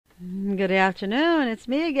Good afternoon. It's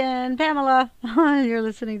me again, Pamela. You're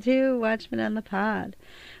listening to Watchmen on the Pod.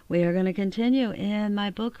 We are going to continue in my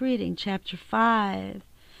book reading, Chapter 5.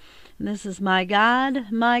 And this is my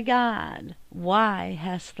God, why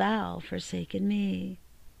hast thou forsaken me?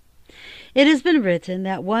 It has been written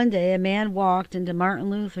that one day a man walked into Martin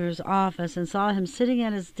Luther's office and saw him sitting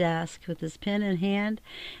at his desk with his pen in hand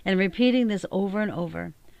and repeating this over and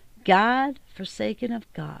over. God forsaken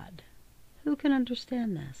of God. Who can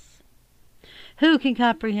understand this? Who can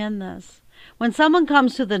comprehend this? When someone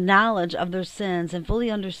comes to the knowledge of their sins and fully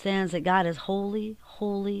understands that God is holy,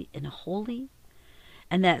 holy, and holy,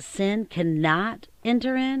 and that sin cannot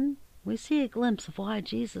enter in, we see a glimpse of why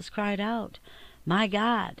Jesus cried out, my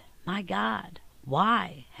God,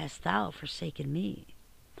 why hast thou forsaken me?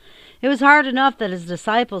 It was hard enough that his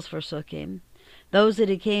disciples forsook him. Those that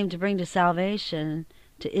he came to bring to salvation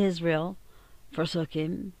to Israel forsook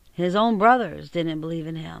him. His own brothers didn't believe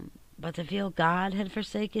in him. But to feel God had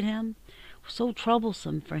forsaken him was so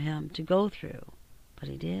troublesome for him to go through. But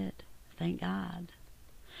he did. Thank God.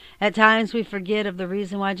 At times we forget of the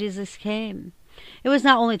reason why Jesus came. It was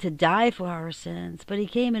not only to die for our sins, but he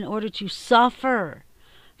came in order to suffer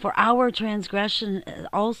for our transgression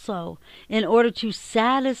also, in order to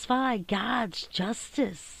satisfy God's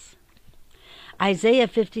justice. Isaiah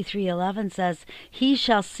 53:11 says, he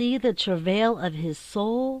shall see the travail of his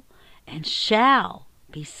soul and shall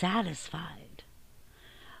be satisfied.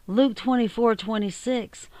 Luke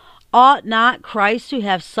 24:26, ought not Christ to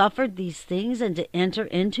have suffered these things and to enter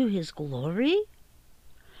into his glory?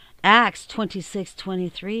 Acts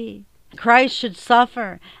 26:23, Christ should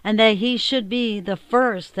suffer, and that he should be the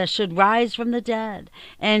first that should rise from the dead,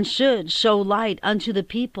 and should show light unto the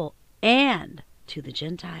people and to the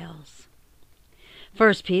Gentiles.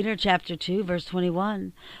 1 Peter chapter 2, verse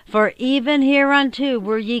 21, for even hereunto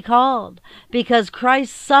were ye called, because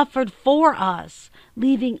Christ suffered for us,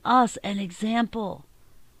 leaving us an example,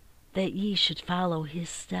 that ye should follow his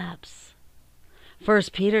steps. 1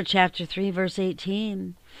 Peter chapter 3, verse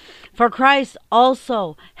 18, for Christ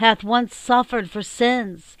also hath once suffered for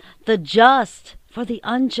sins, the just for the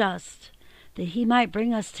unjust, that he might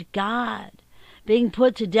bring us to God, being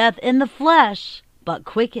put to death in the flesh, but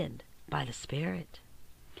quickened by the Spirit.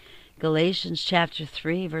 Galatians chapter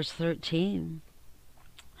 3, verse 13.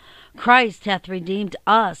 Christ hath redeemed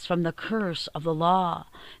us from the curse of the law,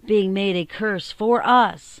 being made a curse for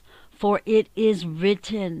us, for it is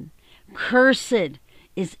written, cursed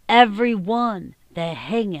is every one that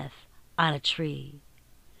hangeth on a tree.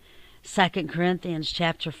 2 Corinthians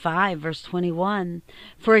chapter 5, verse 21,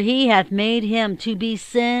 for he hath made him to be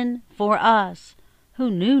sin for us, who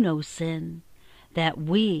knew no sin, that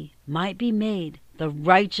we might be made the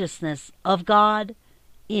righteousness of God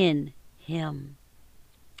in him.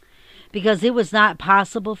 Because it was not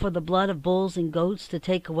possible for the blood of bulls and goats to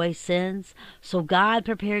take away sins, so God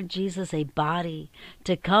prepared Jesus a body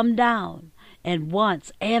to come down and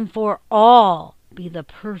once and for all be the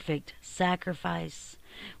perfect sacrifice,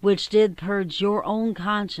 which did purge your own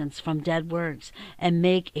conscience from dead works and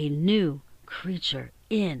make a new creature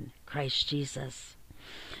in Christ Jesus.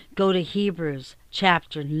 Go to Hebrews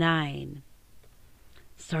chapter 9,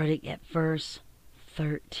 starting at verse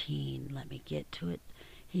 13. Let me get to it.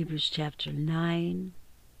 Hebrews chapter 9,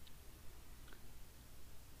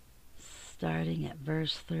 starting at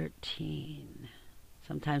verse 13.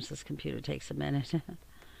 Sometimes this computer takes a minute.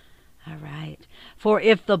 All right. For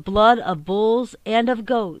if the blood of bulls and of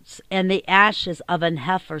goats and the ashes of an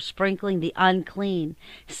heifer sprinkling the unclean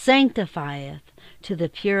sanctifieth to the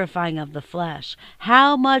purifying of the flesh,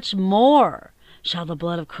 how much more shall the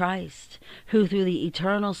blood of Christ, who through the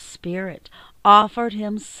eternal Spirit offered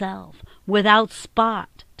himself without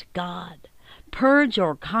spot to God, purge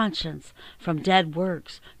your conscience from dead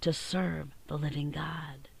works to serve the living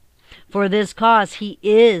God? For this cause he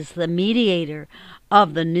is the mediator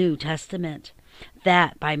of the New Testament,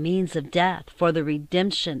 that by means of death, for the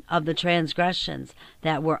redemption of the transgressions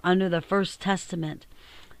that were under the first testament,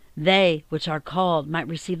 they which are called might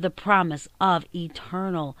receive the promise of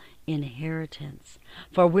eternal inheritance.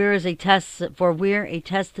 For where a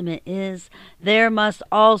testament is, there must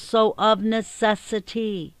also of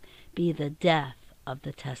necessity be the death of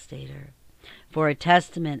the testator. For a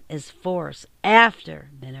testament is force after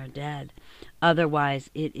men are dead. Otherwise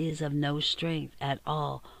it is of no strength at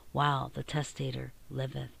all while the testator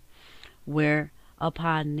liveth.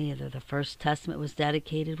 Whereupon neither the first testament was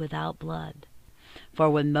dedicated without blood. For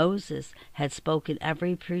when Moses had spoken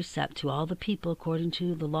every precept to all the people according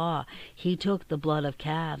to the law, he took the blood of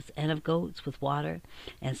calves and of goats with water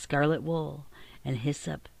and scarlet wool and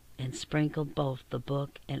hyssop, and sprinkled both the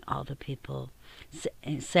book and all the people,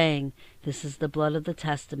 saying, This is the blood of the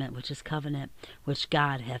testament, which is covenant, which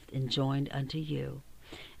God hath enjoined unto you.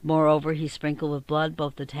 Moreover, he sprinkled with blood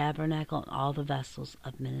both the tabernacle and all the vessels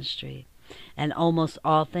of ministry. And almost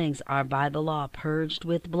all things are by the law purged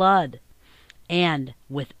with blood, and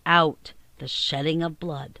without the shedding of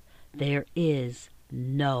blood there is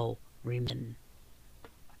no remission.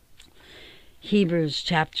 Hebrews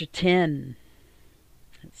chapter 10.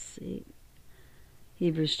 Let's see.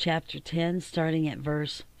 Hebrews chapter 10, starting at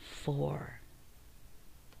verse 4.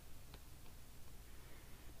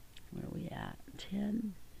 Where are we at?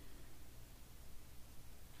 10.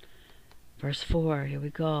 Verse 4, here we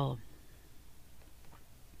go.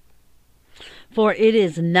 For it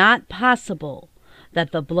is not possible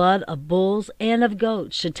that the blood of bulls and of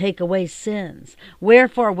goats should take away sins.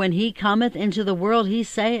 Wherefore, when he cometh into the world, he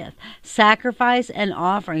saith, Sacrifice and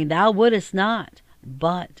offering thou wouldest not,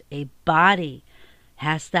 but a body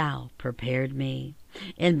hast thou prepared me.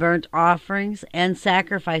 In burnt offerings and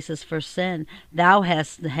sacrifices for sin thou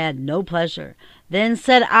hast had no pleasure. Then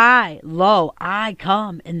said I, Lo, I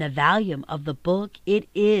come. In the volume of the book it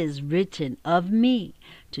is written of me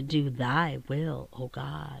to do thy will, O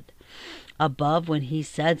God. Above, when he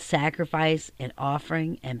said, Sacrifice and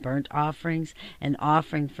offering and burnt offerings and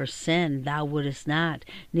offering for sin thou wouldest not,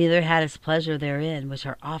 neither hadst pleasure therein, which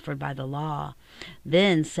are offered by the law.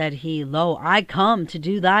 Then said he, Lo, I come to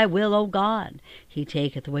do thy will, O God. He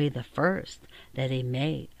taketh away the first, that he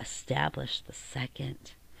may establish the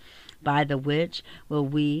second, by the which will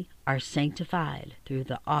we are sanctified through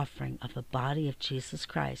the offering of the body of Jesus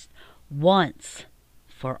Christ once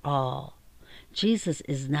for all. Jesus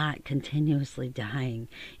is not continuously dying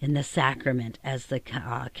in the sacrament, as the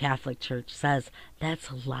Catholic Church says. That's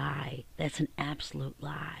a lie. That's an absolute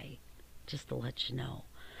lie, just to let you know.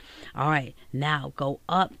 All right, now go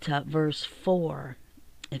up to verse 4,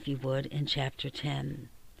 if you would, in chapter 10.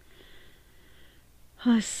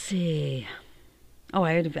 Let's see. Oh,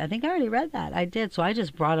 I think I already read that. I did, so I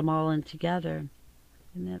just brought them all in together.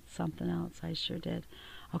 And that's something else. I sure did.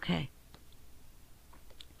 Okay.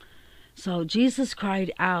 So Jesus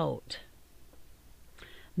cried out,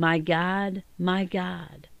 my God,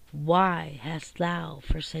 why hast thou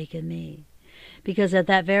forsaken me? Because at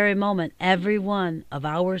that very moment, every one of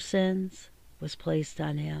our sins was placed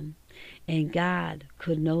on him, and God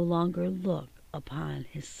could no longer look upon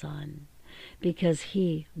his Son, because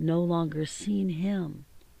he no longer seen him,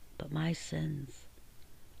 but my sins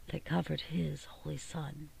that covered his holy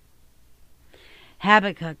Son.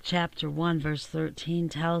 Habakkuk chapter 1 verse 13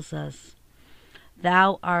 tells us,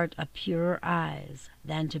 Thou art of purer eyes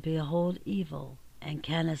than to behold evil, and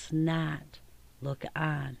canst not look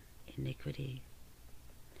on iniquity.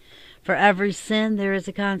 For every sin there is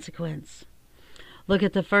a consequence. Look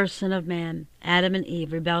at the first sin of man. Adam and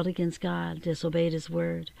Eve rebelled against God, disobeyed his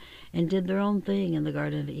word, and did their own thing in the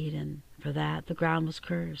Garden of Eden. For that, the ground was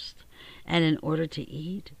cursed. And in order to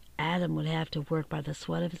eat, Adam would have to work by the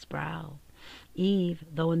sweat of his brow. Eve,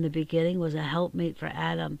 though in the beginning was a helpmate for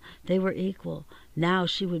Adam, they were equal. Now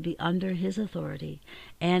she would be under his authority,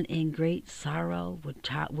 and in great sorrow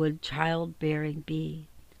would childbearing be.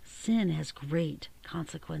 Sin has great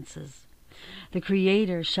consequences. The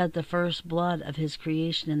Creator shed the first blood of his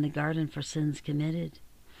creation in the garden for sins committed.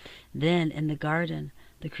 Then in the garden,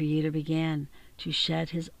 the Creator began to shed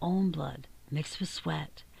his own blood, mixed with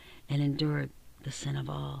sweat, and endured the sin of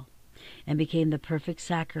all, and became the perfect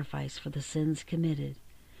sacrifice for the sins committed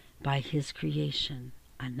by his creation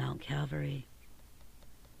on Mount Calvary.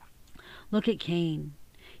 Look at Cain.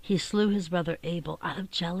 He slew his brother Abel out of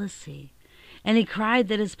jealousy, and he cried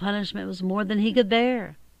that his punishment was more than he could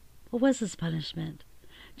bear. What was his punishment?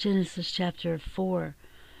 Genesis chapter 4,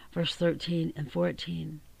 verse 13 and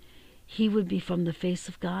 14. He would be from the face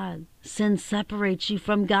of God. Sin separates you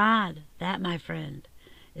from God. That, my friend,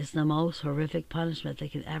 is the most horrific punishment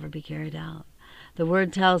that can ever be carried out. The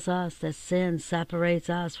word tells us that sin separates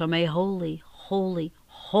us from a holy, holy,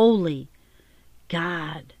 holy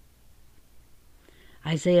God.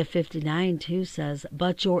 Isaiah 59:2 says,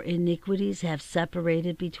 But your iniquities have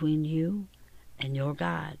separated between you and your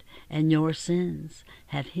God, and your sins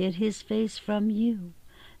have hid his face from you,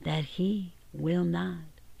 that he will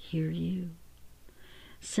not hear you.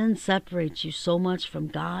 Sin separates you so much from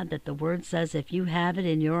God that the word says if you have it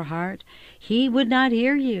in your heart, he would not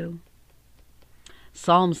hear you.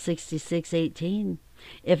 Psalm 66:18,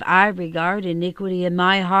 If I regard iniquity in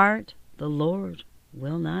my heart, the Lord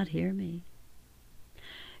will not hear me.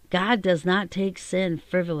 God does not take sin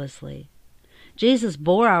frivolously. Jesus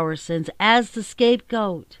bore our sins as the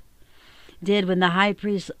scapegoat. did when the high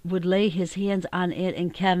priest would lay his hands on it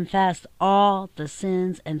and confess all the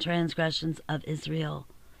sins and transgressions of Israel.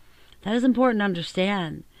 That is important to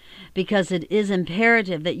understand, because it is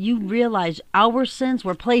imperative that you realize our sins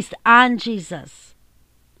were placed on Jesus.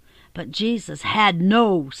 But Jesus had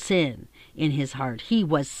no sin in his heart. He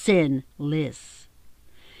was sinless.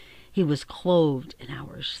 He was clothed in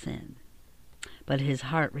our sin, but his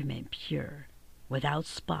heart remained pure, without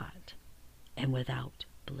spot and without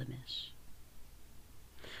blemish.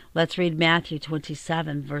 Let's read Matthew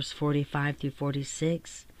 27, verse 45 through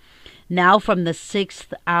 46. Now from the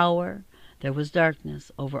 6th hour there was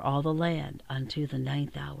darkness over all the land unto the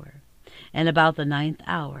 9th hour. And about the 9th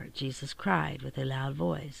hour Jesus cried with a loud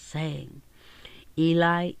voice, saying,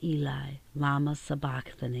 Eli, Eli, lama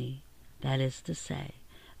sabachthani, that is to say,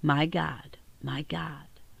 my God,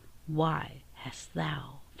 why hast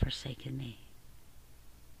thou forsaken me?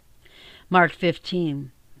 Mark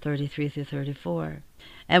 15, 33 through 34.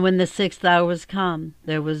 And when the 6th hour was come,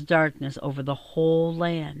 there was darkness over the whole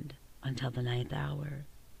land until the 9th hour.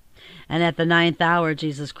 And at the 9th hour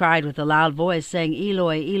Jesus cried with a loud voice, saying,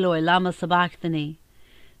 Eloi, Eloi, lama sabachthani,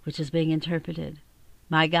 which is being interpreted,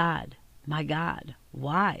 my God,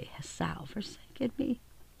 why hast thou forsaken me?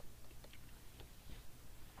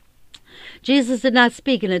 Jesus did not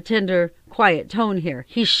speak in a tender, quiet tone here.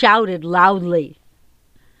 He shouted loudly.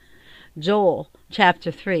 Joel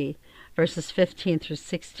chapter 3, verses 15 through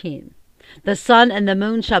 16. The sun and the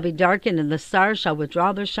moon shall be darkened, and the stars shall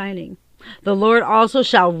withdraw their shining. The Lord also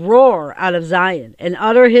shall roar out of Zion, and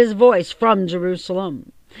utter his voice from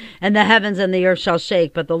Jerusalem. And the heavens and the earth shall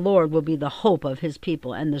shake, but the Lord will be the hope of his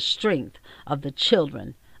people, and the strength of the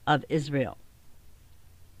children of Israel.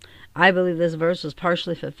 I believe this verse was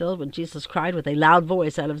partially fulfilled when Jesus cried with a loud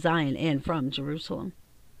voice out of Zion and from Jerusalem.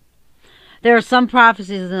 There are some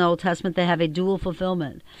prophecies in the Old Testament that have a dual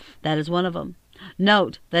fulfillment. That is one of them.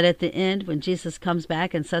 Note that at the end, when Jesus comes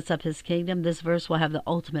back and sets up his kingdom, this verse will have the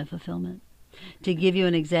ultimate fulfillment. To give you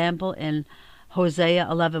an example, in Hosea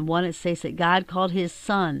 11:1, it states that God called his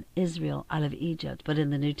son Israel out of Egypt. But in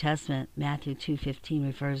the New Testament, Matthew 2:15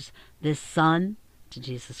 refers this son to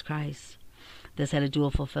Jesus Christ. This had a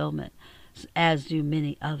dual fulfillment, as do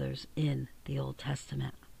many others in the Old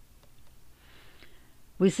Testament.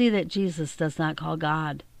 We see that Jesus does not call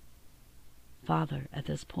God Father at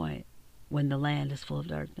this point when the land is full of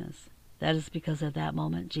darkness. That is because at that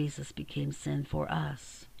moment Jesus became sin for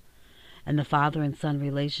us. And the Father and Son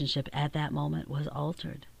relationship at that moment was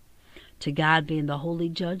altered to God being the holy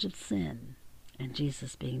judge of sin and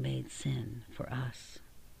Jesus being made sin for us.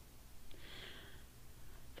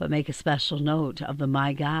 But make a special note of the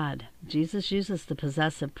my God. Jesus uses the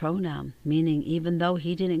possessive pronoun, meaning even though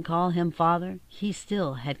he didn't call him Father, he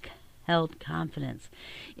still had held confidence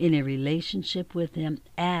in a relationship with him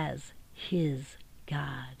as his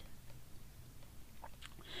God.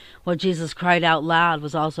 What Jesus cried out loud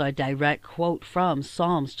was also a direct quote from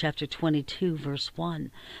Psalms chapter 22, verse 1.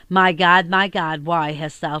 My God, why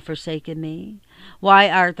hast thou forsaken me? Why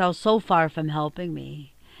art thou so far from helping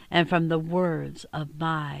me, and from the words of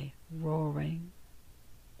my roaring?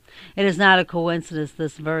 It is not a coincidence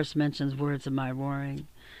this verse mentions words of my roaring.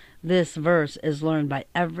 This verse is learned by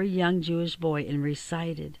every young Jewish boy and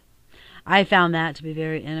recited. I found that to be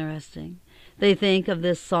very interesting. They think of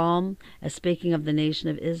this psalm as speaking of the nation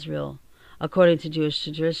of Israel. According to Jewish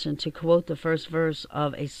tradition, to quote the first verse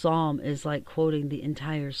of a psalm is like quoting the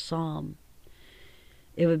entire psalm.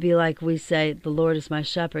 It would be like we say, the Lord is my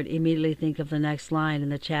shepherd, immediately think of the next line in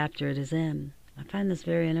the chapter it is in. I find this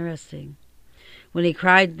very interesting. When he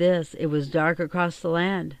cried this, it was dark across the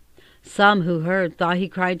land. Some who heard thought he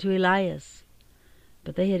cried to Elias,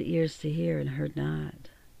 but they had ears to hear and heard not.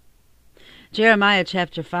 Jeremiah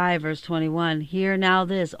chapter 5, verse 21, Hear now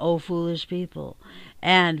this, O foolish people,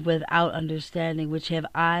 and without understanding, which have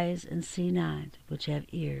eyes and see not, which have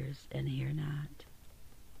ears and hear not.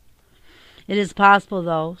 It is possible,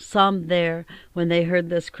 though, some there, when they heard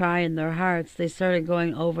this cry in their hearts, they started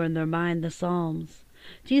going over in their mind the Psalms.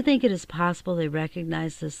 Do you think it is possible they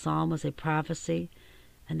recognized this psalm as a prophecy,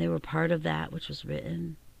 and they were part of that which was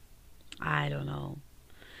written? I don't know.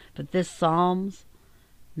 But this Psalms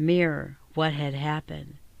mirror what had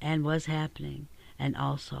happened and was happening, and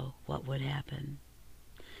also what would happen.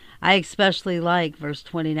 I especially like verse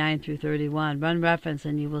 29 through 31. Run reference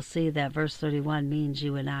and you will see that verse 31 means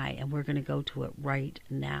you and I, and we're going to go to it right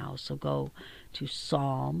now. So go to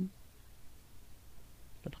Psalm,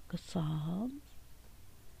 the book of Psalms,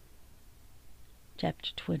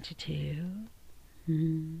 chapter 22.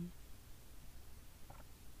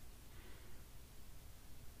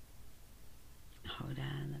 Hold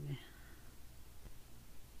on, let me...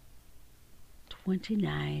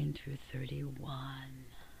 29 through 31.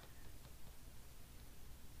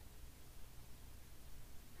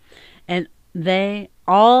 And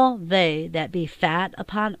all they that be fat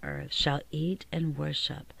upon earth shall eat and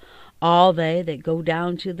worship. All they that go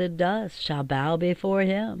down to the dust shall bow before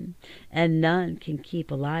him, and none can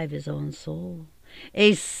keep alive his own soul.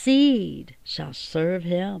 A seed shall serve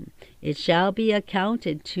him. It shall be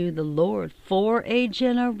accounted to the Lord for a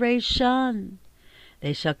generation.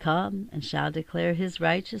 They shall come and shall declare his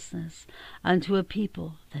righteousness unto a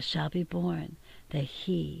people that shall be born, that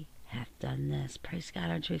he hath done this. Praise God.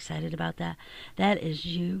 Aren't you excited about that? That is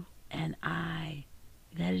you and I.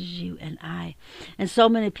 That is you and I. And so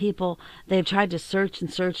many people, they've tried to search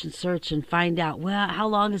and search and search and find out, well, how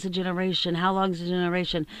long is a generation? How long is a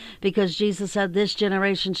generation? Because Jesus said, this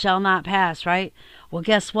generation shall not pass, right? Well,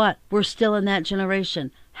 guess what? We're still in that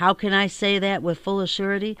generation. How can I say that with full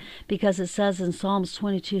assurity? Because it says in Psalms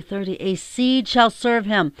 22:30, a seed shall serve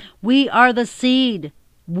him. We are the seed.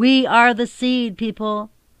 We are the seed, people.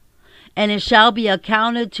 And it shall be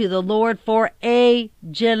accounted to the Lord for a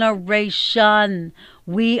generation.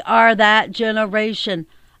 We are that generation.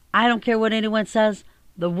 I don't care what anyone says.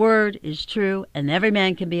 The word is true, and every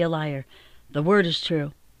man can be a liar. The word is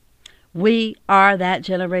true. We are that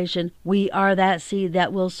generation. We are that seed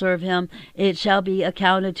that will serve him. It shall be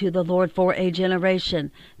accounted to the Lord for a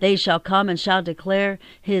generation. They shall come and shall declare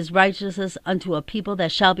his righteousness unto a people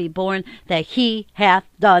that shall be born, that he hath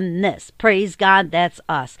done this. Praise God, that's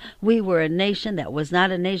us. We were a nation that was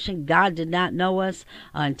not a nation. God did not know us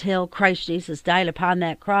until Christ Jesus died upon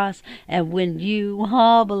that cross. And when you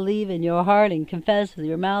all believe in your heart and confess with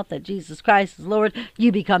your mouth that Jesus Christ is Lord,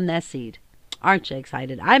 you become that seed. Aren't you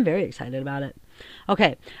excited? I'm very excited about it.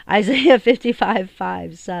 Okay, Isaiah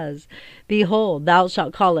 55:5 says, behold, thou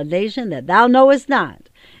shalt call a nation that thou knowest not,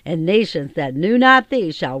 and nations that knew not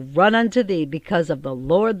thee shall run unto thee because of the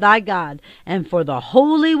Lord thy God, and for the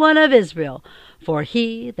Holy One of Israel, for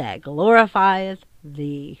he that glorifieth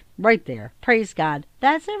thee. Right there. Praise God.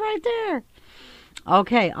 That's it right there.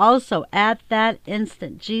 Okay, also at that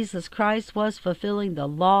instant, Jesus Christ was fulfilling the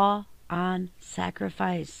law on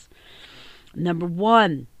sacrifice. Number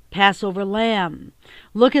 1, Passover lamb.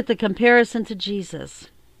 Look at the comparison to Jesus.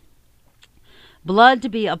 Blood to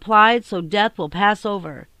be applied so death will pass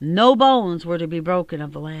over. No bones were to be broken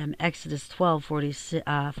of the lamb. Exodus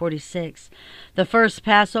 12:46. The first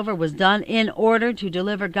Passover was done in order to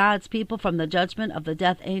deliver God's people from the judgment of the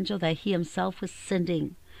death angel that he himself was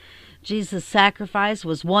sending. Jesus' sacrifice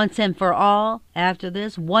was once and for all. After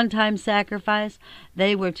this one-time sacrifice,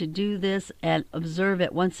 they were to do this and observe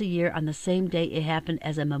it once a year on the same day it happened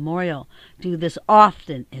as a memorial. Do this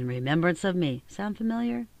often in remembrance of me. Sound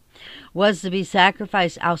familiar? Was to be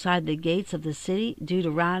sacrificed outside the gates of the city.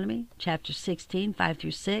 Deuteronomy chapter 16,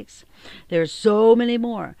 5-6. There are so many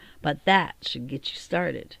more, but that should get you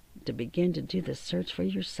started to begin to do the search for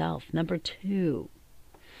yourself. Number 2.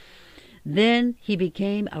 Then he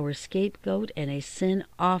became our scapegoat and a sin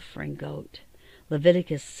offering goat.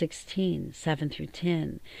 Leviticus 16,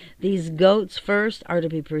 7-10. These goats first are to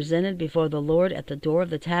be presented before the Lord at the door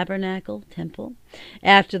of the tabernacle, temple.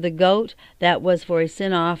 After the goat that was for a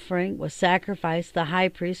sin offering was sacrificed, the high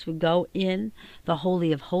priest would go in the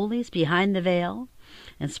Holy of Holies behind the veil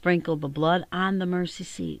and sprinkle the blood on the mercy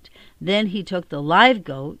seat. Then he took the live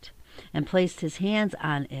goat and placed his hands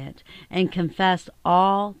on it, and confessed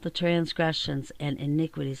all the transgressions and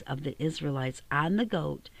iniquities of the Israelites on the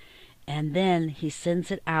goat, and then he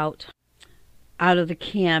sends it out of the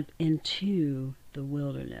camp into the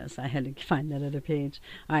wilderness. I had to find that other page.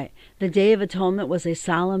 All right. The Day of Atonement was a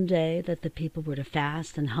solemn day that the people were to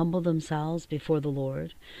fast and humble themselves before the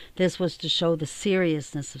Lord. This was to show the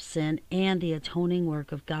seriousness of sin, and the atoning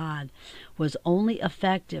work of God was only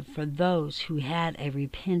effective for those who had a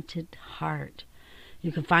repentant heart.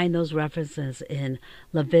 You can find those references in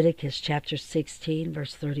Leviticus chapter 16,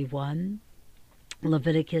 verse 31,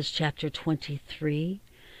 Leviticus chapter 23,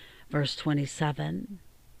 verse 27,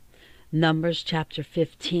 Numbers chapter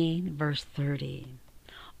 15, verse 30.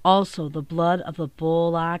 Also, the blood of the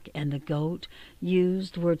bullock and the goat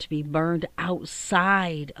used were to be burned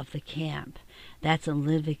outside of the camp. That's in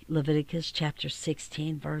Leviticus chapter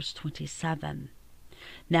 16, verse 27.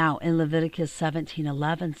 Now, in Leviticus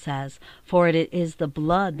 17:11 says, for it is the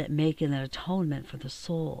blood that maketh an atonement for the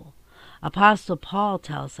soul. Apostle Paul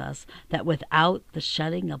tells us that without the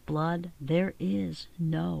shedding of blood, there is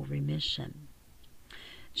no remission.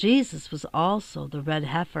 Jesus was also the red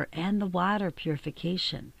heifer and the water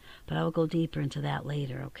purification, but I will go deeper into that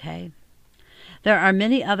later, okay? There are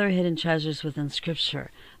many other hidden treasures within Scripture,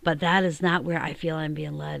 but that is not where I feel I'm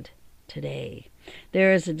being led today.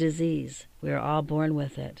 There is a disease. We are all born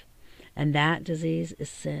with it. And that disease is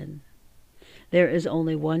sin. There is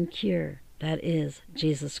only one cure. That is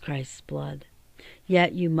Jesus Christ's blood.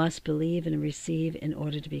 Yet you must believe and receive in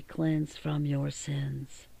order to be cleansed from your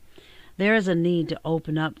sins. There is a need to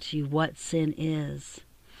open up to you what sin is,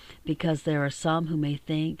 because there are some who may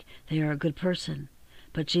think they are a good person.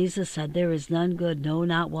 But Jesus said, there is none good, no,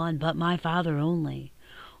 not one, but my Father only.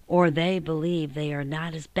 Or they believe they are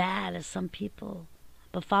not as bad as some people.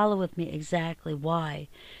 But follow with me exactly why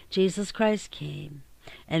Jesus Christ came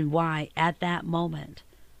and why at that moment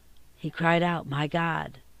he cried out, my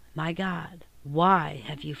God, why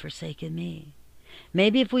have you forsaken me?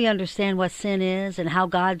 Maybe if we understand what sin is and how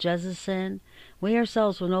God judges sin, we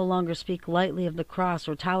ourselves will no longer speak lightly of the cross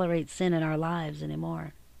or tolerate sin in our lives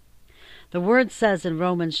anymore. The word says in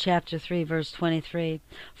Romans chapter 3, verse 23,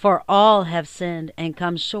 for all have sinned and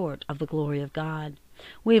come short of the glory of God.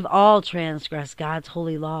 We've all transgressed God's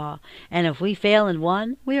holy law, and if we fail in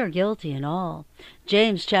one, we are guilty in all.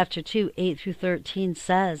 James chapter 2, 8 through 13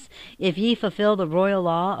 says, if ye fulfill the royal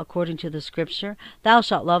law according to the scripture, thou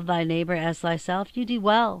shalt love thy neighbor as thyself, you do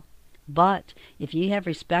well. But if ye have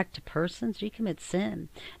respect to persons, ye commit sin,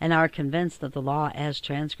 and are convinced of the law as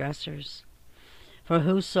transgressors. For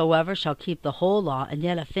whosoever shall keep the whole law, and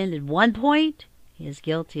yet offend in one point, he is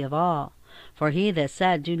guilty of all. For he that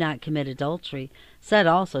said, do not commit adultery, said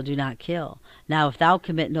also, do not kill. Now if thou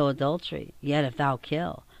commit no adultery, yet if thou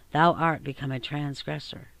kill, thou art become a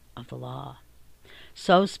transgressor of the law.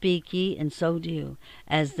 So speak ye, and so do,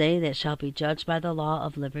 as they that shall be judged by the law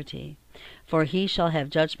of liberty. For he shall have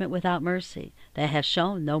judgment without mercy, that hath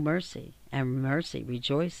shown no mercy, and mercy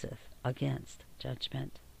rejoiceth against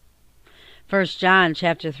judgment. 1 John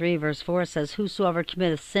chapter 3, verse 4 says, whosoever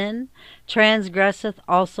committeth sin transgresseth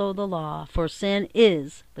also the law, for sin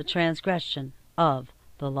is the transgression of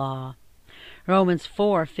the law. Romans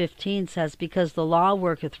 4:15 says, because the law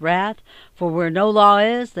worketh wrath, for where no law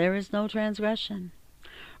is, there is no transgression.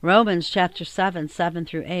 Romans chapter 7, 7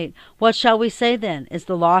 through 8, what shall we say then? Is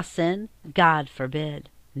the law sin? God forbid.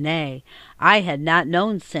 Nay, I had not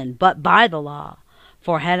known sin, but by the law.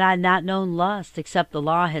 For had I not known lust, except the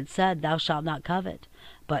law had said, thou shalt not covet?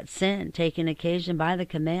 But sin, taking occasion by the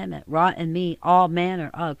commandment, wrought in me all manner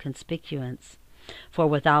of concupiscence. For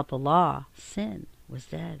without the law, sin was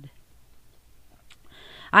dead.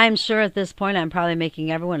 I am sure at this point I'm probably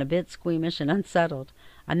making everyone a bit squeamish and unsettled.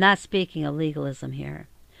 I'm not speaking of legalism here.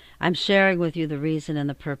 I'm sharing with you the reason and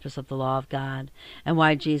the purpose of the law of God, and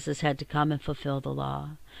why Jesus had to come and fulfill the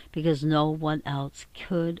law, because no one else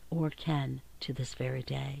could or can to this very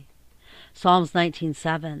day. Psalms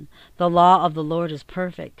 19:7, the law of the Lord is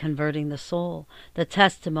perfect, converting the soul. The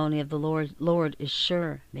testimony of the Lord is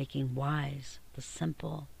sure, making wise the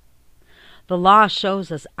simple. The law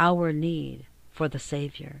shows us our need for the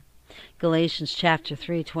Savior. Galatians chapter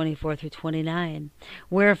 3, 24 through 29.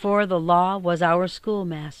 Wherefore the law was our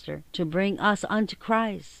schoolmaster, to bring us unto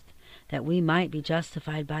Christ, that we might be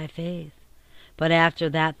justified by faith. But after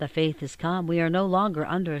that the faith is come, we are no longer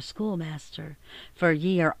under a schoolmaster. For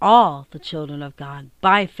ye are all the children of God,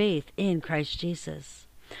 by faith in Christ Jesus.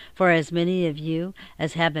 For as many of you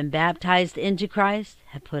as have been baptized into Christ,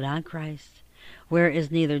 have put on Christ. Where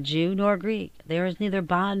is neither Jew nor Greek, there is neither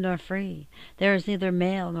bond nor free, there is neither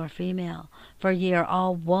male nor female, for ye are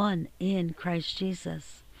all one in Christ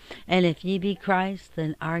Jesus. And if ye be Christ,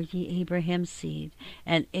 then are ye Abraham's seed,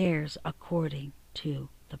 and heirs according to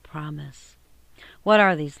the promise. What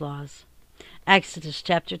are these laws? Exodus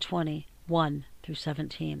chapter 20, 1 through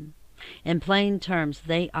 17. In plain terms,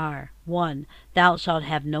 they are: 1. Thou shalt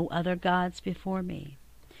have no other gods before me.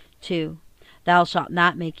 2. Thou shalt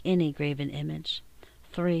not make any graven image.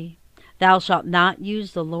 3. Thou shalt not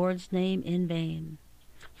use the Lord's name in vain.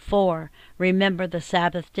 4. Remember the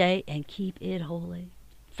Sabbath day and keep it holy.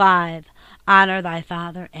 5. Honor thy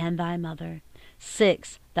father and thy mother.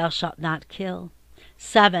 6. Thou shalt not kill.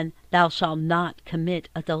 7. Thou shalt not commit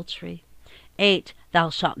adultery. 8.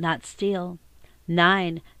 Thou shalt not steal.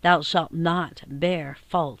 9. Thou shalt not bear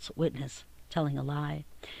false witness, telling a lie.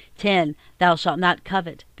 10. Thou shalt not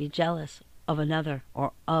covet, be jealous of another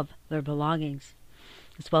or of their belongings,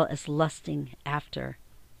 as well as lusting after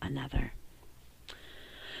another.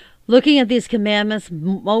 Looking at these commandments,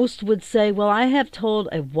 most would say, well, I have told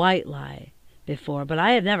a white lie before, but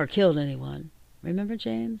I have never killed anyone. Remember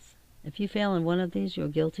James? If you fail in one of these, you're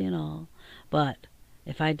guilty in all. But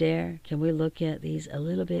if I dare, can we look at these a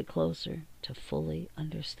little bit closer to fully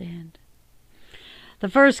understand? The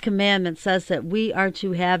first commandment says that we are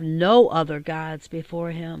to have no other gods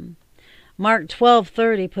before him. Mark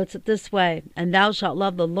 12:30 puts it this way, and thou shalt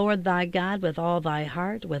love the Lord thy God with all thy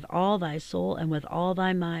heart, with all thy soul, and with all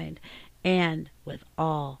thy mind, and with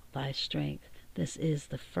all thy strength. This is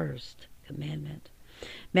the first commandment.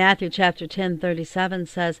 Matthew chapter 10:37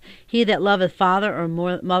 says, he that loveth father or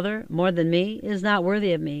mother more than me is not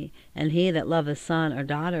worthy of me, and he that loveth son or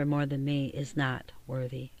daughter more than me is not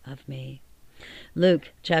worthy of me.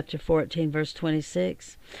 Luke chapter 14 verse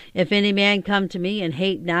 26, if any man come to me and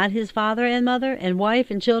hate not his father and mother and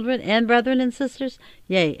wife and children and brethren and sisters,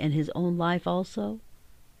 yea, and his own life also,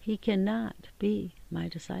 he cannot be my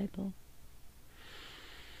disciple.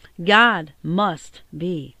 God must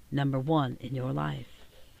be number one in your life.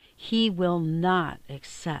 He will not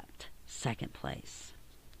accept second place.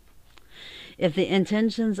 If the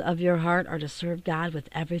intentions of your heart are to serve God with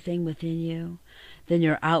everything within you, then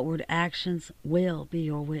your outward actions will be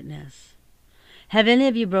your witness. Have any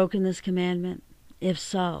of you broken this commandment? If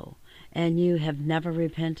so, and you have never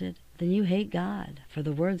repented, then you hate God. For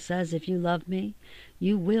the word says, if you love me,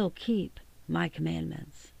 you will keep my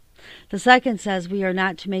commandments. The second says we are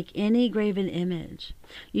not to make any graven image.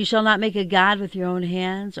 You shall not make a god with your own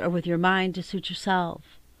hands or with your mind to suit yourself.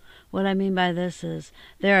 What I mean by this is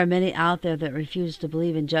there are many out there that refuse to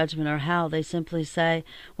believe in judgment or hell. They simply say,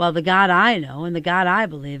 well, the God I know and the God I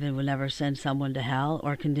believe in will never send someone to hell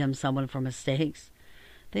or condemn someone for mistakes.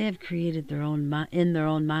 They have created in their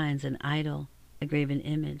own minds an idol, a graven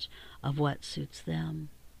image of what suits them.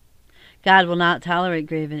 God will not tolerate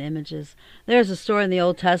graven images. There is a story in the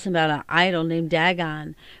Old Testament about an idol named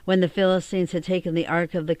Dagon. When the Philistines had taken the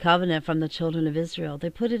Ark of the Covenant from the children of Israel,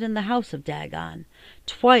 they put it in the house of Dagon.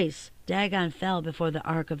 Twice Dagon fell before the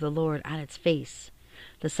Ark of the Lord on its face.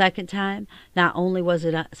 The second time, not only was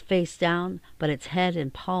it face down, but its head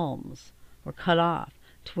and palms were cut off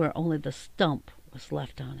to where only the stump was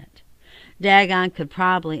left on it. Dagon could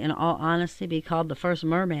probably, in all honesty, be called the first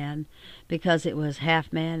merman because it was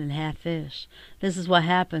half man and half fish. This is what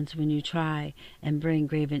happens when you try and bring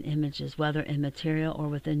graven images, whether in material or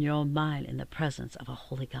within your own mind, in the presence of a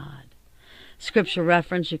holy God. Scripture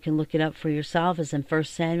reference, you can look it up for yourself, is in 1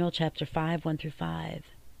 Samuel chapter 5, 1-5.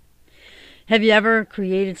 Have you ever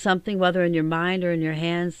created something, whether in your mind or in your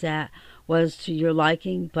hands, that was to your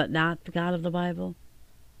liking, but not the God of the Bible?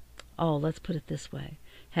 Oh, let's put it this way.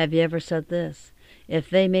 Have you ever said this? If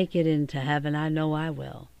they make it into heaven, I know I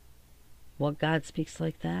will. What God speaks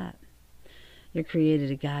like that? You created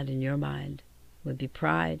a God in your mind. Would be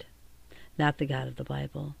pride, not the God of the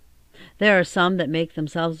Bible. There are some that make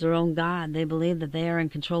themselves their own God. They believe that they are in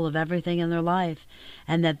control of everything in their life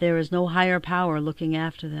and that there is no higher power looking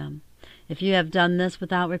after them. If you have done this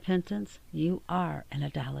without repentance, you are an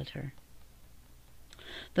idolater.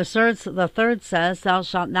 The third says, thou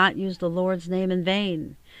shalt not use the Lord's name in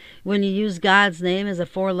vain. When you use God's name as a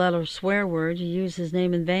 4-letter swear word, you use his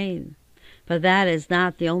name in vain. But that is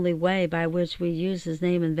not the only way by which we use his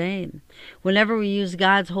name in vain. Whenever we use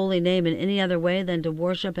God's holy name in any other way than to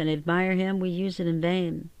worship and admire him, we use it in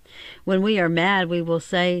vain. When we are mad, we will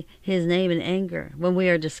say his name in anger. When we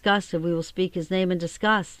are disgusted, we will speak his name in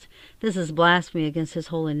disgust. This is blasphemy against his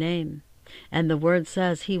holy name. And the word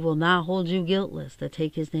says he will not hold you guiltless that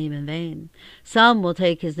take his name in vain. Some will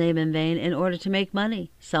take his name in vain in order to make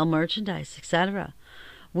money, sell merchandise, etc.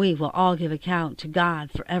 We will all give account to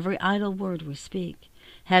God for every idle word we speak.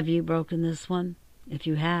 Have you broken this one? If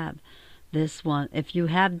you have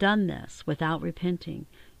done this without repenting,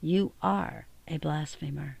 you are a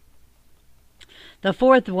blasphemer. The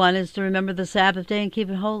fourth one is to remember the Sabbath day and keep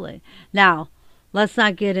it holy. Now, let's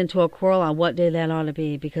not get into a quarrel on what day that ought to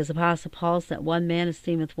be, because Apostle Paul said, one man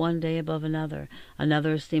esteemeth one day above another,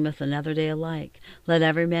 another esteemeth another day alike. Let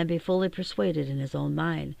every man be fully persuaded in his own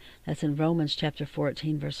mind. That's in Romans chapter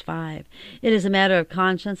 14, verse 5. It is a matter of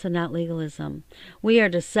conscience and not legalism. We are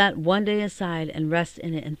to set one day aside and rest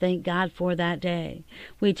in it and thank God for that day.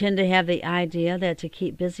 We tend to have the idea that to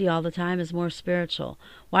keep busy all the time is more spiritual.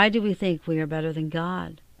 Why do we think we are better than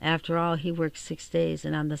God? After all, he worked 6 days,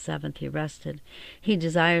 and on the seventh he rested. He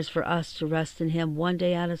desires for us to rest in him 1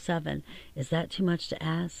 day out of 7. Is that too much to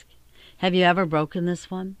ask? Have you ever broken this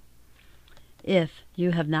one? If you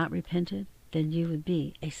have not repented, then you would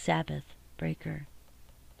be a Sabbath breaker.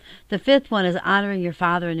 The fifth one is honoring your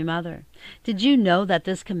father and your mother. Did you know that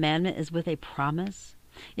this commandment is with a promise?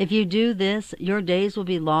 If you do this, your days will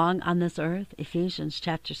be long on this earth. Ephesians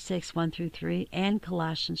chapter 6, 1-3, and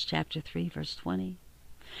Colossians chapter 3, verse 20.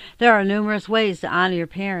 There are numerous ways to honor your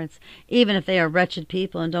parents. Even if they are wretched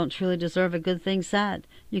people and don't truly deserve a good thing said,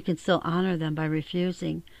 you can still honor them by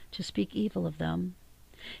refusing to speak evil of them.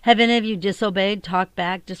 Have any of you disobeyed, talked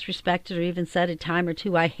back, disrespected, or even said a time or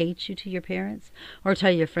two, I hate you to your parents? Or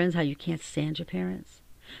tell your friends how you can't stand your parents?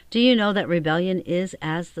 Do you know that rebellion is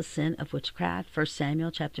as the sin of witchcraft? 1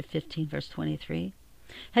 Samuel chapter 15, verse 23.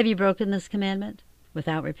 Have you broken this commandment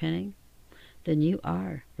without repenting? Then you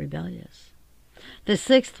are rebellious. The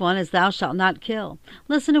sixth one is thou shalt not kill.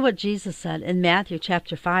 Listen to what Jesus said in Matthew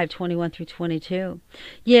chapter 5, 21 through 22.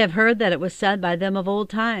 Ye have heard that it was said by them of old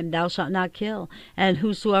time, thou shalt not kill, and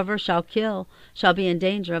whosoever shall kill shall be in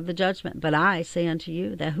danger of the judgment. But I say unto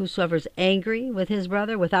you that whosoever is angry with his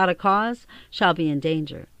brother without a cause shall be in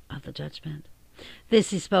danger of the judgment. This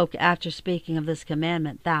he spoke after speaking of this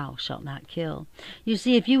commandment, thou shalt not kill. You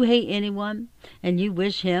see, if you hate anyone and you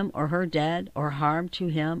wish him or her dead or harm to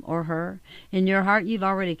him or her, in your heart you've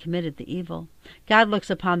already committed the evil. God looks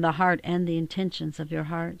upon the heart and the intentions of your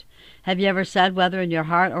heart. Have you ever said, whether in your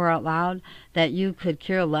heart or out loud, that you could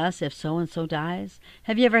care less if so-and-so dies?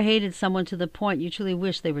 Have you ever hated someone to the point you truly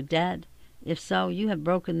wish they were dead? If so, you have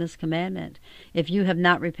broken this commandment. If you have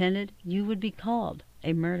not repented, you would be called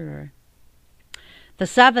a murderer. The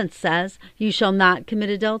seventh says, you shall not commit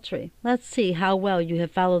adultery. Let's see how well you have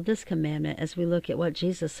followed this commandment as we look at what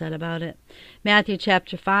Jesus said about it. Matthew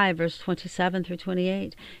chapter 5, verse 27 through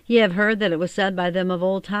 28. Ye have heard that it was said by them of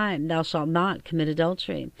old time, thou shalt not commit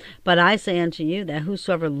adultery. But I say unto you that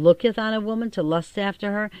whosoever looketh on a woman to lust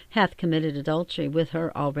after her hath committed adultery with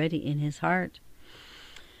her already in his heart.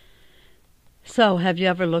 So, have you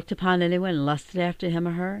ever looked upon anyone and lusted after him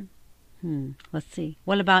or her? Let's see.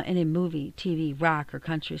 What about any movie, TV, rock, or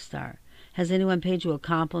country star? Has anyone paid you a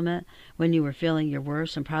compliment when you were feeling your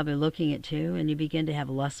worst and probably looking at too, and you begin to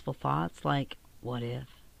have lustful thoughts like, what if?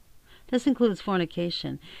 This includes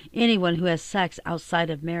fornication. Anyone who has sex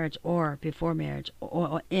outside of marriage or before marriage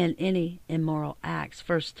or in any immoral acts.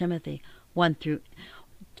 1 Timothy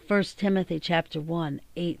chapter 1,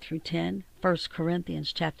 8 through 10. 1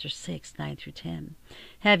 Corinthians chapter 6, 9 through 10.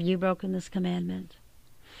 Have you broken this commandment?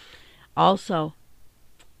 Also,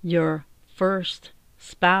 your first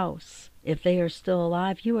spouse, if they are still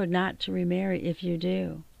alive, you are not to remarry if you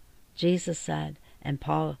do. Jesus said, and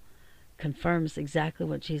Paul confirms exactly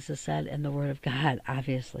what Jesus said, and the Word of God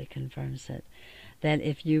obviously confirms it, that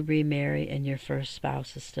if you remarry and your first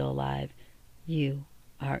spouse is still alive, you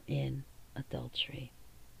are in adultery,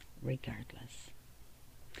 regardless.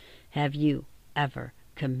 Have you ever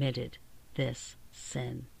committed this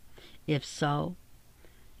sin? If so,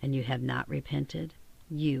 and you have not repented,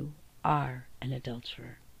 you are an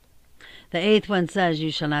adulterer. The eighth one says, you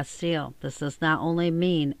shall not steal. This does not only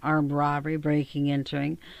mean armed robbery, breaking,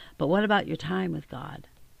 entering, but what about your time with God?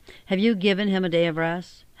 Have you given him a day of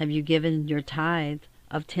rest? Have you given your tithe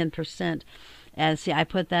of 10%? And see, I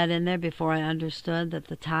put that in there before I understood that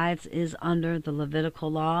the tithes is under the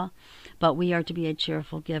Levitical law, but we are to be a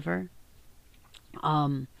cheerful giver.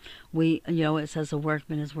 It says a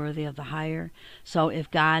workman is worthy of the hire. So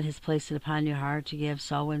if God has placed it upon your heart to give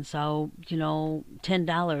so-and-so,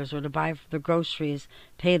 $10 or to buy the groceries,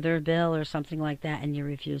 pay their bill or something like that, and you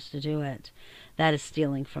refuse to do it, that is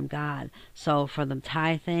stealing from God. So for the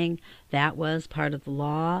tithing, that was part of the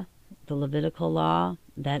law, the Levitical law.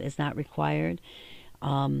 That is not required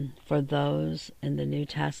for those in the New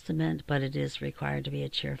Testament, but it is required to be a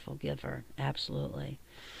cheerful giver. Absolutely.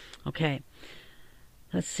 Okay.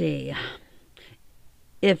 Let's see.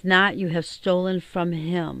 If not, you have stolen from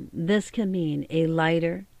him. This can mean a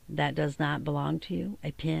lighter that does not belong to you,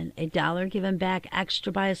 a pen, $1 given back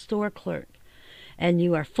extra by a store clerk, and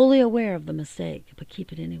you are fully aware of the mistake, but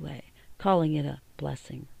keep it anyway, calling it a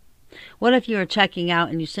blessing. What if you are checking out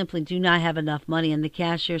and you simply do not have enough money and the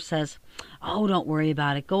cashier says, oh, don't worry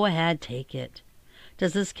about it, go ahead, take it.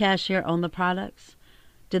 Does this cashier own the products?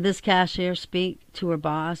 Did this cashier speak to her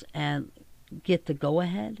boss and get the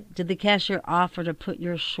go-ahead? Did the cashier offer to put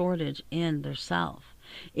your shortage in theirself?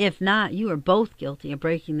 If not, you are both guilty of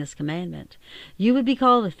breaking this commandment. You would be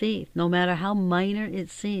called a thief, no matter how minor it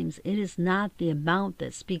seems. It is not the amount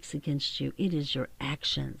that speaks against you. It is your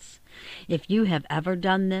actions. If you have ever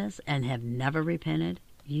done this and have never repented,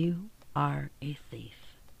 you are a thief.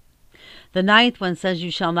 The ninth one says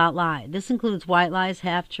you shall not lie. This includes white lies,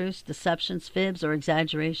 half-truths, deceptions, fibs, or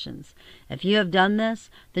exaggerations. If you have done this,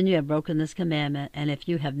 then you have broken this commandment, and if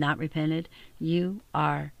you have not repented, you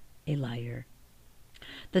are a liar.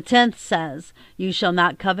 The 10th says, you shall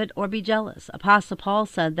not covet or be jealous. Apostle Paul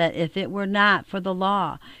said that if it were not for the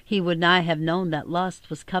law, he would not have known that lust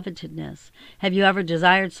was covetousness. Have you ever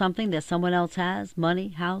desired something that someone else has? Money,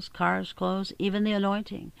 house, cars, clothes, even the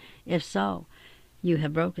anointing? If so, you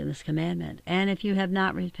have broken this commandment. And if you have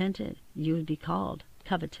not repented, you would be called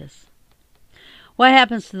covetous. What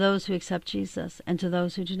happens to those who accept Jesus and to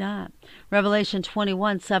those who do not? Revelation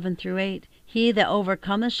 21:7-8. He that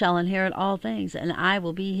overcometh shall inherit all things, and I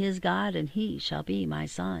will be his God, and he shall be my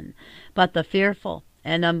son. But the fearful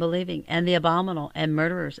and unbelieving, and the abominable, and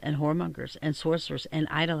murderers, and whoremongers, and sorcerers, and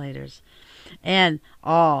idolaters, and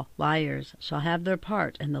all liars shall have their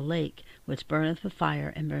part in the lake which burneth with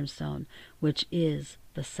fire and brimstone, which is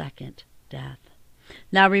the second death.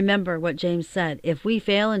 Now remember what James said. If we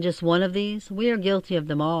fail in just one of these, we are guilty of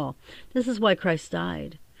them all. This is why Christ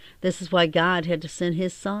died. This is why God had to send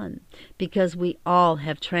his Son, because we all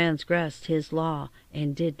have transgressed his law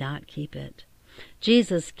and did not keep it.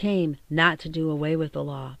 Jesus came not to do away with the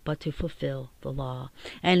law, but to fulfill the law.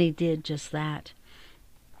 And he did just that.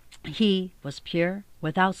 He was pure,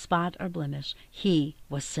 without spot or blemish. He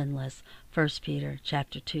was sinless. 1 Peter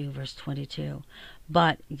chapter 2, verse 22.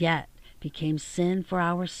 But yet became sin for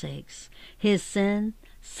our sakes. His sin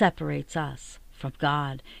separates us from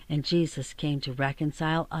God, and Jesus came to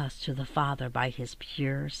reconcile us to the Father by his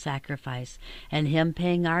pure sacrifice, and him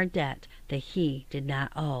paying our debt that he did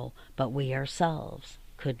not owe, but we ourselves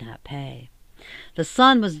could not pay. The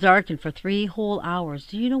sun was darkened for 3 whole hours.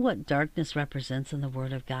 Do you know what darkness represents in the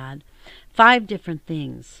Word of God? 5 different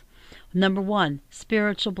things. Number 1,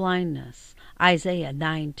 spiritual blindness, Isaiah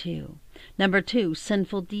 9:2. Number 2,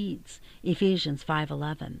 sinful deeds, Ephesians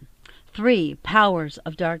 5:11. 3, powers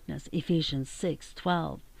of darkness, Ephesians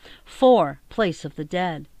 6:12. 4, place of the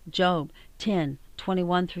dead, Job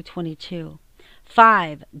 10:21-22.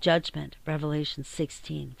 5, judgment, Revelation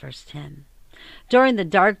 16, verse 10. During the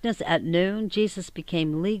darkness at noon, Jesus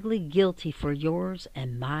became legally guilty for yours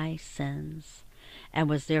and my sins, and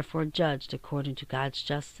was therefore judged according to God's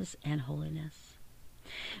justice and holiness.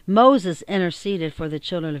 Moses interceded for the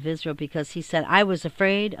children of Israel because he said, I was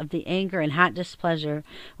afraid of the anger and hot displeasure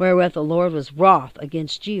wherewith the Lord was wroth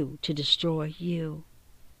against you to destroy you.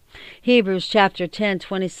 Hebrews chapter 10,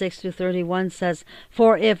 26-31 says,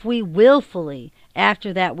 For if we willfully,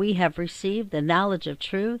 after that we have received the knowledge of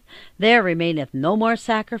truth, there remaineth no more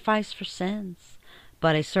sacrifice for sins,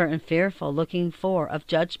 but a certain fearful looking for of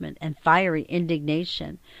judgment and fiery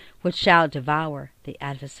indignation, which shall devour the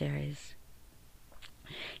adversaries.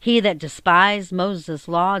 He that despised Moses'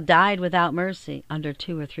 law died without mercy under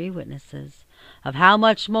 2 or 3 witnesses. Of how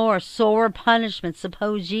much more sore punishment,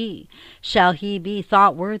 suppose ye, shall he be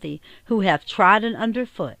thought worthy, who hath trodden under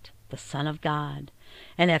foot the Son of God,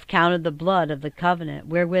 and hath counted the blood of the covenant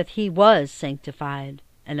wherewith he was sanctified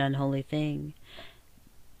an unholy thing,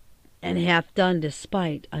 and hath done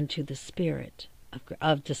despite unto the Spirit of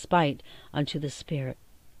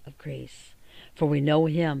grace. For we know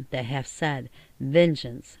him that hath said,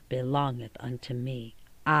 Vengeance belongeth unto me,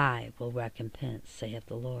 I will recompense, saith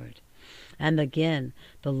the Lord. And again,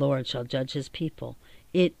 the Lord shall judge his people.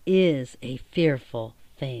 It is a fearful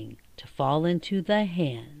thing to fall into the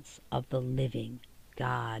hands of the living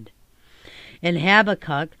God. In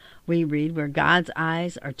Habakkuk, we read where God's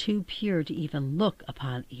eyes are too pure to even look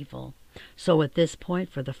upon evil. So at this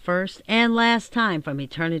point, for the first and last time from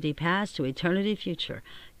eternity past to eternity future,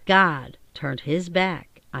 God turned his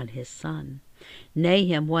back on his Son.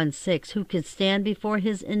 Nahum 1:6, who can stand before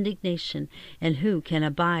his indignation, and who can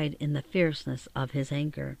abide in the fierceness of his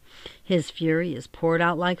anger? His fury is poured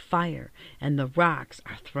out like fire, and the rocks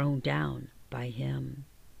are thrown down by him.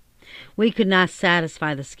 We could not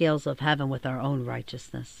satisfy the scales of heaven with our own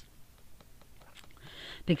righteousness,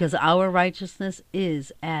 because our righteousness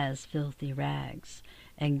is as filthy rags,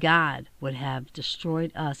 and God would have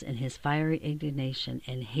destroyed us in his fiery indignation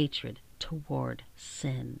and hatred toward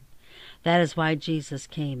sin. That is why Jesus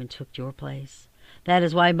came and took your place. That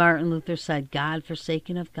is why Martin Luther said, God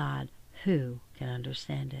forsaken of God, who can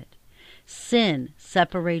understand it? Sin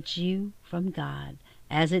separates you from God,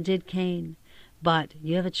 as it did Cain. But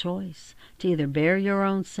you have a choice to either bear your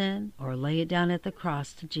own sin or lay it down at the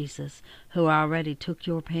cross to Jesus, who already took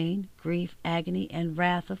your pain, grief, agony, and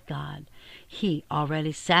wrath of God. He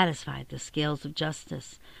already satisfied the scales of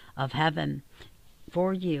justice of heaven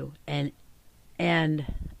for you,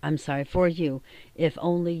 for you, if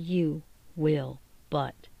only you will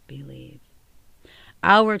but believe.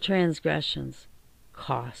 Our transgressions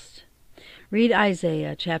cost. Read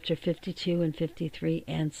Isaiah chapter 52 and 53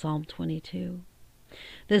 and Psalm 22.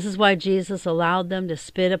 This is why Jesus allowed them to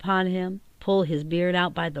spit upon him, pull his beard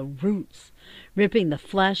out by the roots, ripping the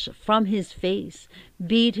flesh from his face,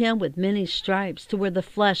 beat him with many stripes to where the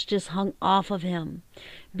flesh just hung off of him,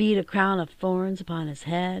 beat a crown of thorns upon his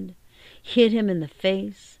head, hit him in the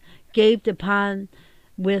face, gaped upon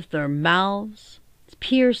with their mouths,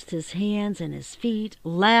 pierced his hands and his feet,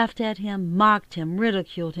 laughed at him, mocked him,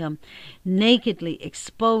 ridiculed him, nakedly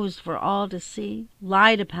exposed for all to see,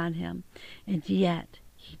 lied upon him, and yet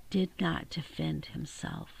he did not defend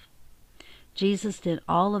himself. Jesus did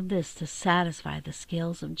all of this to satisfy the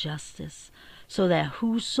scales of justice, so that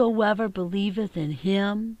whosoever believeth in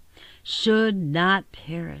him should not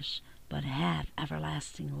perish, but have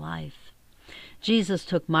everlasting life. Jesus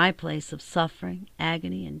took my place of suffering,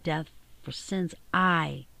 agony, and death for sins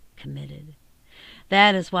I committed.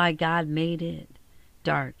 That is why God made it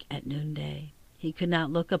dark at noonday. He could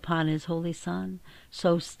not look upon his holy Son,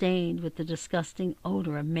 so stained with the disgusting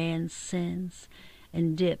odor of man's sins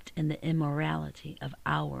and dipped in the immorality of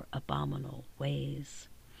our abominable ways.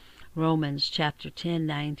 Romans chapter 10,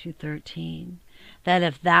 9 through 13. That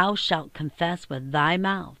if thou shalt confess with thy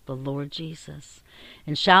mouth the Lord Jesus,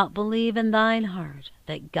 and shalt believe in thine heart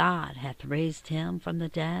that God hath raised him from the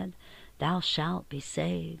dead, thou shalt be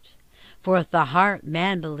saved. For with the heart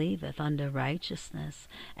man believeth unto righteousness,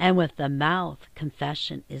 and with the mouth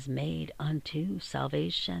confession is made unto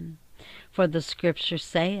salvation. For the Scripture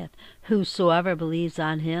saith, whosoever believes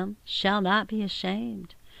on him shall not be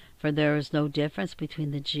ashamed. For there is no difference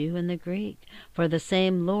between the Jew and the Greek, for the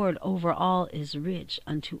same Lord over all is rich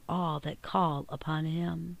unto all that call upon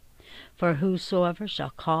him. For whosoever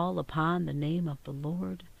shall call upon the name of the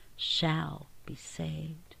Lord shall be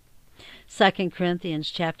saved. 2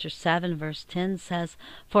 Corinthians chapter 7 verse 10 says,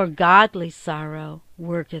 for godly sorrow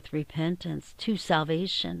worketh repentance to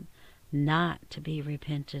salvation, not to be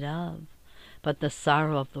repented of, but the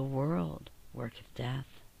sorrow of the world worketh death.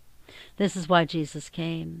 This is why Jesus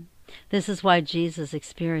came. This is why Jesus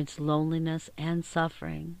experienced loneliness and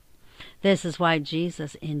suffering. This is why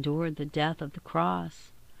Jesus endured the death of the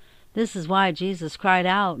cross. This is why Jesus cried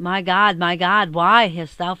out, my God, why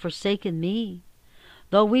hast thou forsaken me?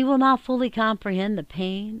 Though we will not fully comprehend the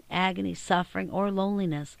pain, agony, suffering, or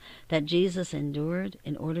loneliness that Jesus endured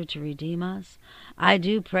in order to redeem us, I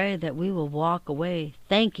do pray that we will walk away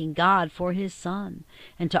thanking God for his Son,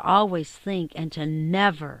 and to always think and to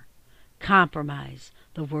never compromise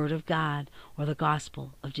the Word of God or the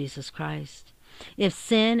gospel of Jesus Christ. If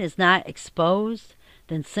sin is not exposed,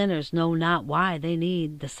 then sinners know not why they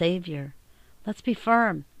need the Savior. Let's be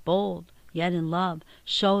firm, bold, yet in love,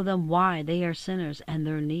 show them why they are sinners and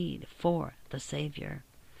their need for the Savior.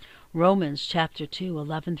 Romans chapter 2,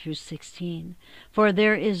 11 through 16. For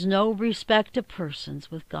there is no respect of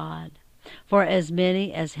persons with God. For as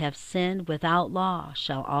many as have sinned without law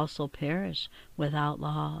shall also perish without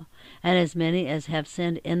law, and as many as have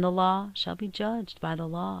sinned in the law shall be judged by the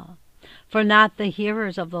law. For not the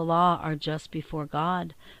hearers of the law are just before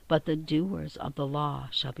God, but the doers of the law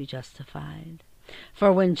shall be justified.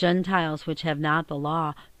 For when Gentiles which have not the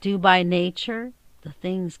law do by nature the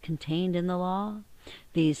things contained in the law,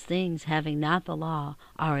 these things having not the law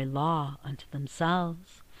are a law unto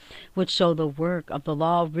themselves, which show the work of the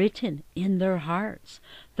law written in their hearts,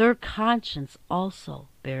 their conscience also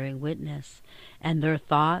bearing witness, and their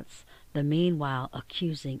thoughts the meanwhile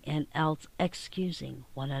accusing and else excusing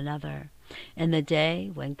one another, in the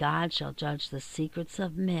day when God shall judge the secrets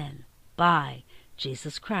of men by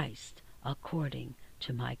Jesus Christ, according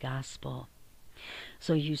to my gospel.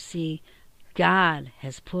 So you see, God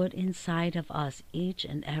has put inside of us, each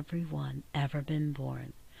and every one ever been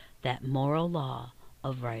born, that moral law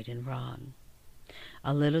of right and wrong.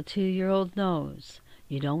 A little 2-year-old knows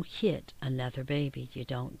you don't hit another baby, you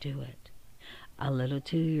don't do it. A little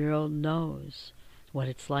 2-year-old knows what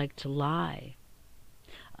it's like to lie,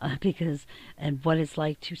 and what it's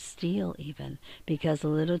like to steal even, because a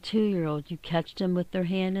little 2-year-old, you catch them with their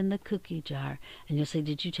hand in the cookie jar, and you'll say,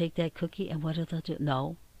 did you take that cookie? And what do they do?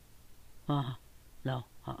 No. No.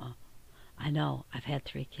 I know. I've had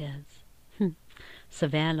 3 kids.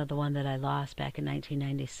 Savannah, the one that I lost back in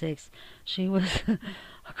 1996, she was a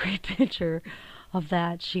great picture of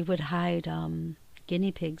that. She would hide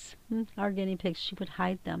guinea pigs, our guinea pigs. She would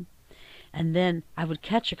hide them. And then I would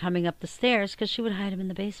catch her coming up the stairs, because she would hide them in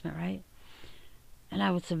the basement, right? And I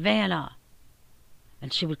would, Savannah.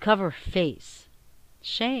 And she would cover her face.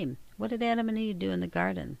 Shame. What did Adam and Eve do in the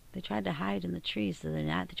garden? They tried to hide in the trees, did they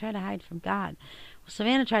not? They tried to hide from God. Well,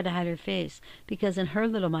 Savannah tried to hide her face, because in her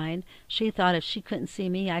little mind, she thought if she couldn't see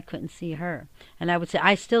me, I couldn't see her. And I would say,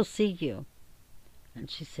 I still see you. And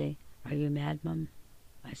she'd say, are you mad, Mom?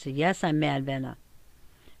 I said, yes, I'm mad, Venna.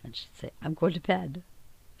 And she'd say, I'm going to bed.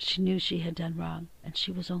 She knew she had done wrong, and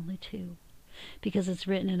she was only 2, because it's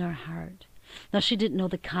written in her heart. Now, she didn't know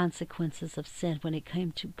the consequences of sin when it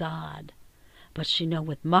came to God, but she knew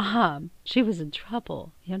with Mom, she was in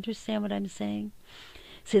trouble. You understand what I'm saying?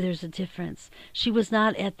 See, there's a difference. She was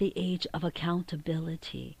not at the age of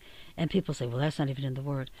accountability. And people say, well, that's not even in the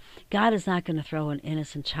Word. God is not going to throw an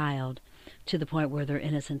innocent child to the point where they're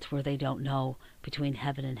innocent, where they don't know between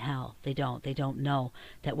heaven and hell. They don't. They don't know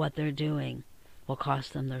that what they're doing will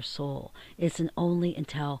cost them their soul. It's only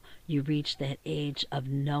until you reach that age of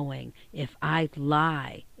knowing, if I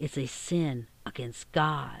lie, it's a sin against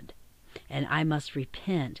God, and I must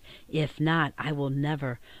repent. If not, I will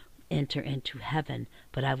never enter into heaven,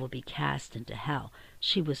 but I will be cast into hell.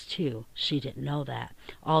 She was 2. She didn't know that.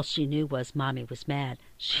 All she knew was Mommy was mad.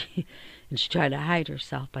 She tried to hide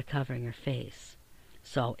herself by covering her face.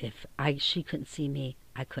 So if she couldn't see me,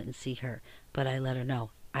 I couldn't see her. But I let her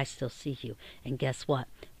know, I still see you. And guess what?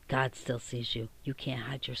 God still sees you. You can't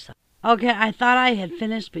hide yourself. Okay, I thought I had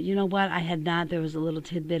finished, but you know what? I had not. There was a little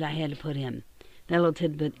tidbit I had to put in. That little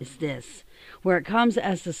tidbit is this. Where it comes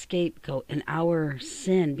as the scapegoat and our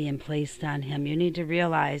sin being placed on him, you need to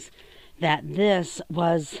realize that this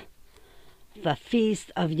was the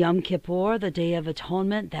feast of Yom Kippur, the Day of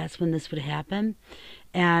Atonement. That's when this would happen.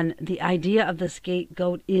 And the idea of the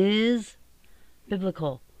scapegoat is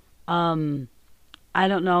biblical. I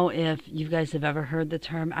don't know if you guys have ever heard the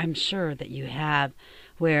term. I'm sure that you have,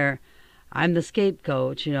 where I'm the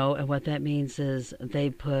scapegoat, and what that means is they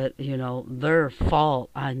put, their fault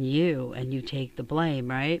on you and you take the blame,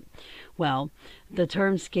 right? Well, the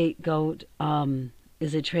term scapegoat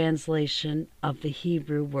is a translation of the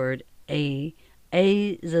Hebrew word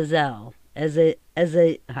Azazel.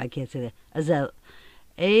 I can't say that. Azazel.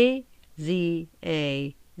 A-Z-A-Z-E-L.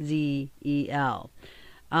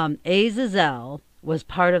 Azazel was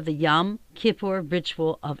part of the Yom Kippur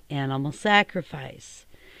ritual of animal sacrifice.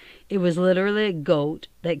 It was literally a goat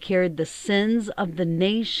that carried the sins of the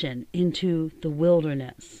nation into the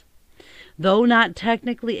wilderness. Though not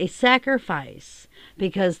technically a sacrifice,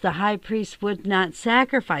 because the high priest would not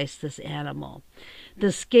sacrifice this animal,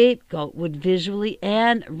 the scapegoat would visually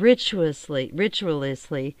and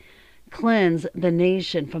ritualistically cleanse the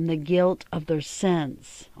nation from the guilt of their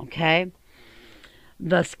sins. Okay?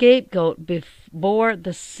 The scapegoat bore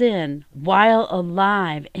the sin while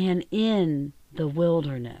alive and in the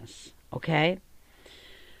wilderness, okay,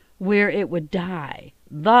 where it would die.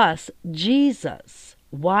 Thus, Jesus,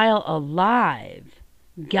 while alive,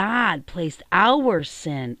 God placed our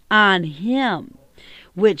sin on him,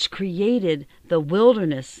 which created the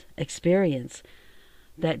wilderness experience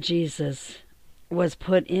that Jesus was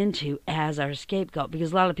put into as our scapegoat.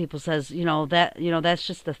 Because a lot of people says, that's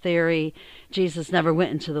just the theory. Jesus never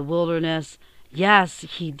went into the wilderness. Yes,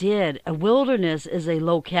 he did. A wilderness is a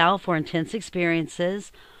locale for intense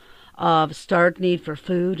experiences of stark need for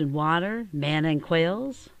food and water, manna and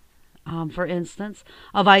quails, for instance,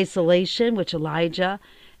 of isolation, which Elijah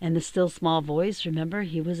and the still small voice, remember,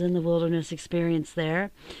 he was in the wilderness experience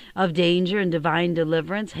there, of danger and divine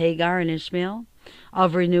deliverance, Hagar and Ishmael,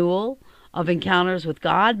 of renewal, of encounters with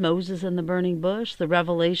God, Moses in the burning bush, the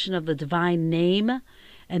revelation of the divine name,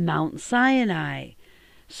 and Mount Sinai.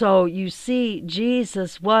 So you see,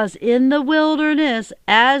 Jesus was in the wilderness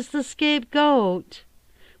as the scapegoat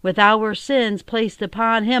with our sins placed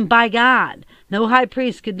upon him by God. No high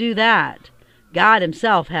priest could do that. God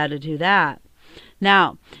himself had to do that.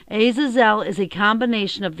 Now, Azazel is a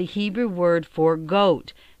combination of the Hebrew word for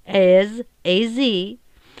goat, Az,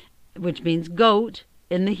 which means goat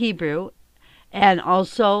in the Hebrew, and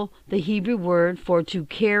also the Hebrew word for to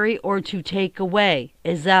carry or to take away,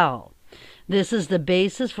 Ezel. This is the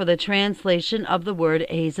basis for the translation of the word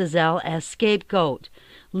Azazel as scapegoat.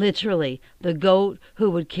 Literally, the goat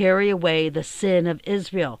who would carry away the sin of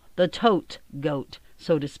Israel, the tote goat,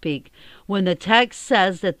 so to speak. When the text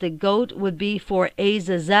says that the goat would be for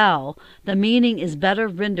Azazel, the meaning is better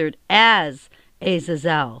rendered as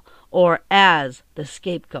Azazel, or as the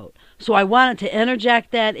scapegoat. So I wanted to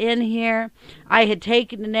interject that in here. I had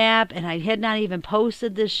taken a nap and I had not even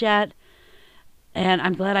posted this yet. And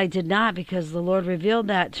I'm glad I did not, because the Lord revealed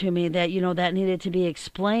that to me, that, that needed to be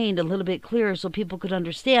explained a little bit clearer so people could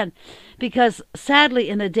understand. Because sadly,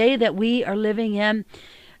 in the day that we are living in,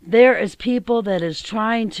 there is people that is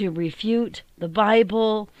trying to refute the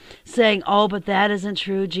Bible, saying, oh, but that isn't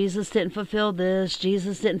true. Jesus didn't fulfill this.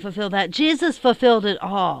 Jesus didn't fulfill that. Jesus fulfilled it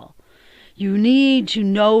all. You need to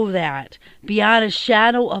know that beyond a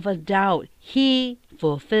shadow of a doubt. He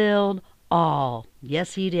fulfilled all.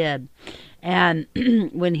 Yes, he did. And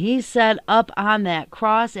when he said up on that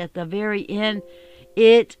cross at the very end,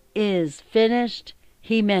 it is finished,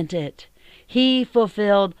 he meant it. He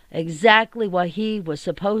fulfilled exactly what he was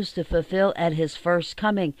supposed to fulfill at his first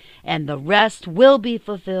coming, and the rest will be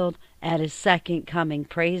fulfilled at his second coming.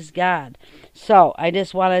 Praise God. So I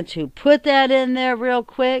just wanted to put that in there real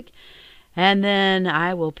quick. And then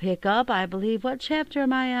I will pick up, I believe, what chapter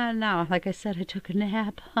am I on now? Like I said, I took a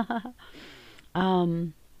nap.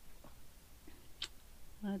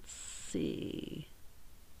 Let's see.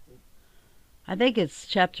 I think it's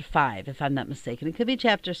chapter 5, if I'm not mistaken. It could be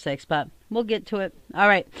chapter 6, but we'll get to it. All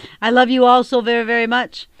right. I love you all so very, very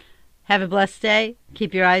much. Have a blessed day.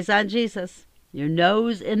 Keep your eyes on Jesus. Your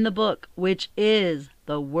nose in the book, which is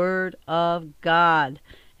the Word of God.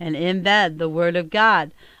 And embed the Word of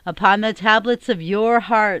God upon the tablets of your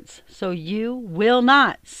hearts, so you will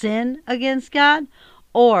not sin against God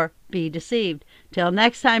or be deceived. Till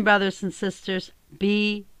next time, brothers and sisters,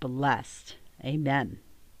 be blessed. Amen.